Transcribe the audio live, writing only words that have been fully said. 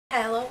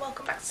Hello,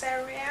 welcome back to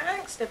Sarah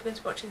Reacts. Today we're going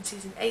to be watching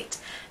season 8,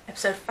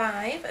 episode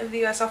 5 of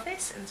the US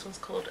Office, and this one's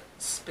called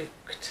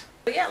Spooked.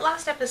 But yeah,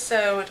 last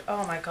episode,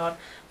 oh my god,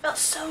 I felt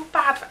so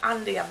bad for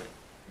Andy.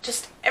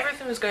 Just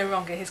everything was going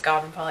wrong at his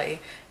garden party.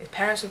 His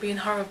parents were being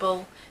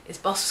horrible, his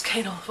boss was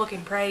getting all the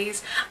fucking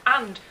praise,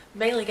 and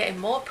mainly getting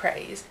more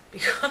praise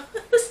because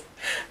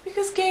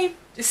Gabe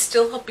is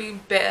still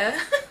being bitter.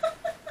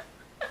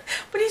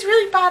 But he's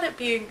really bad at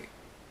being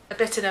a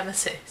bitter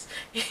nemesis.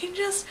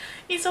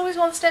 He's always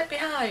one step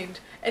behind,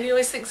 and he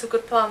always thinks of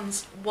good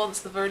plans once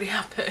they've already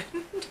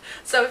happened.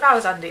 So if I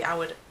was Andy, I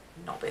would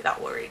not be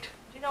that worried.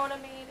 Do you know what I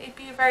mean? It'd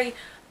be a very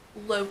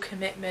low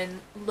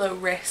commitment, low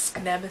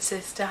risk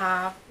nemesis to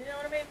have. You know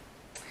what I mean?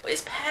 But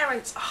his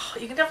parents, oh,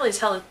 you can definitely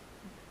tell,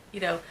 you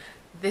know,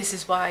 this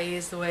is why he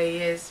is the way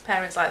he is.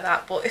 Parents like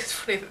that. But it's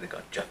funny that they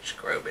got Josh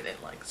Groban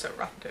in, like, so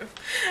random.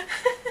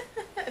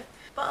 But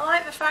I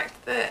like the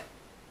fact that,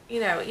 you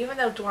know, even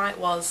though Dwight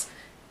was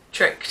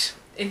tricked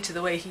into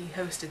the way he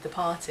hosted the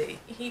party,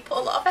 he put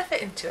a lot of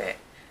effort into it,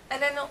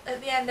 and then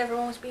at the end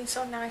everyone was being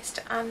so nice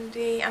to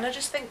Andy, and I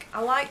just think I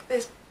like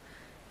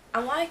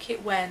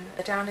it when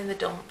they're down in the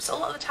dumps. A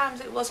lot of the times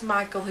it was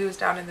Michael who was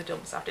down in the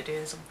dumps after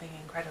doing something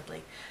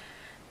incredibly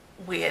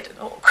weird and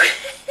awkward.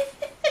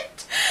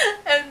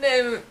 And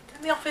then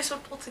the office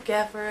would pull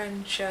together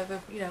and show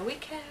them, you know, we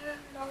care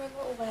in our own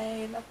little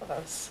way, and I thought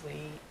that was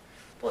sweet.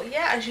 But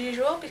yeah, as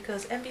usual,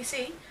 because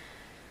NBC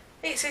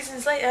 8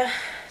 seasons later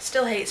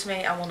still hates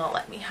me and will not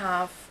let me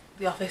have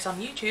The Office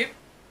on YouTube.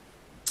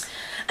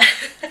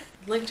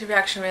 Link to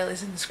reaction reel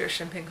is in the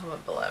description, pin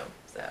comment below.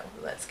 So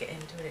let's get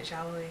into it,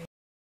 shall we?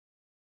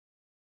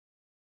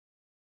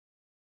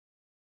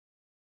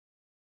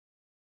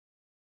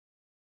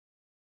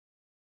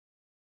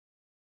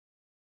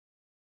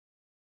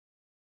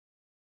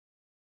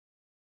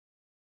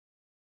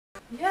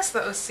 Yes,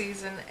 that was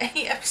season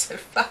 8,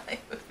 episode 5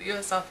 of the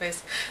US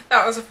Office.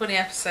 That was a funny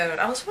episode.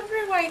 I was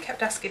wondering why he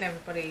kept asking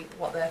everybody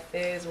what their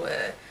fears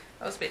were.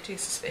 I was a bit too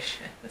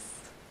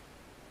suspicious.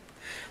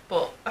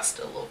 But I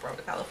still love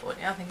Robert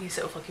California. I think he's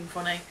so fucking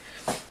funny.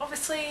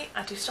 Obviously,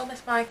 I do still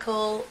miss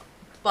Michael,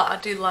 but I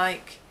do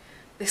like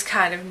this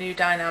kind of new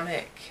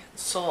dynamic,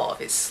 sort of.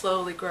 It's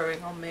slowly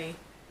growing on me.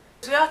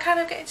 So we are kind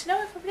of getting to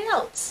know everybody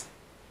else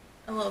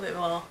a little bit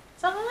more.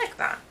 So I like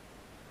that.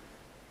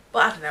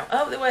 But I don't know, I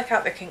hope they work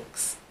out the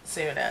kinks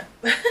sooner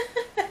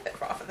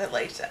rather than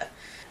later.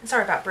 I'm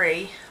sorry about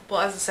Brie,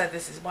 but as I said,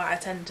 this is why I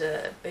tend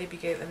to baby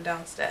gate them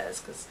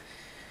downstairs, because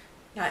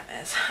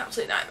nightmares,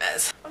 absolute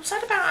nightmares. I'm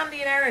sad about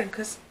Andy and Erin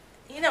because,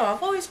 you know,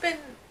 I've always been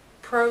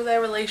pro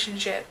their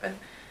relationship and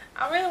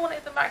I really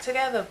wanted them back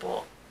together,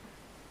 but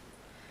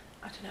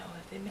I don't know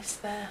if they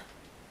missed their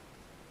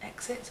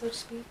exit, so to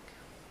speak.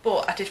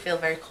 But I did feel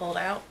very called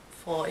out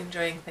for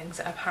enjoying things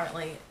that are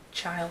apparently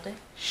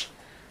childish.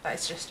 That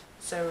is just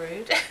so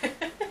rude.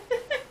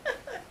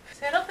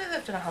 See, I don't think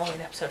they've done a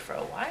Halloween episode for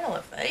a while,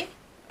 have they?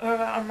 Or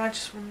am I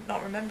just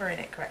not remembering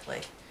it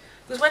correctly?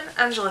 Because when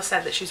Angela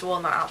said that she's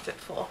worn that outfit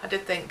before, I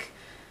did think,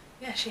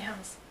 yeah, she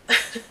has.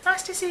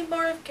 Nice to see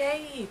more of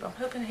Gabe. I'm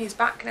hoping he's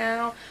back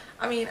now.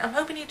 I mean, I'm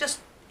hoping he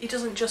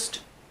doesn't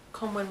just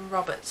come when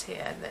Robert's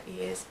here and that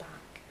he is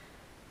back.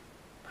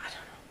 I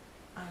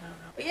don't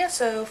know. But yeah,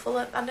 so full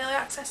and early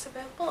access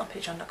available on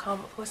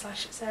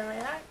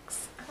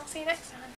patreon.com/SarahReacts, and I'll see you next time.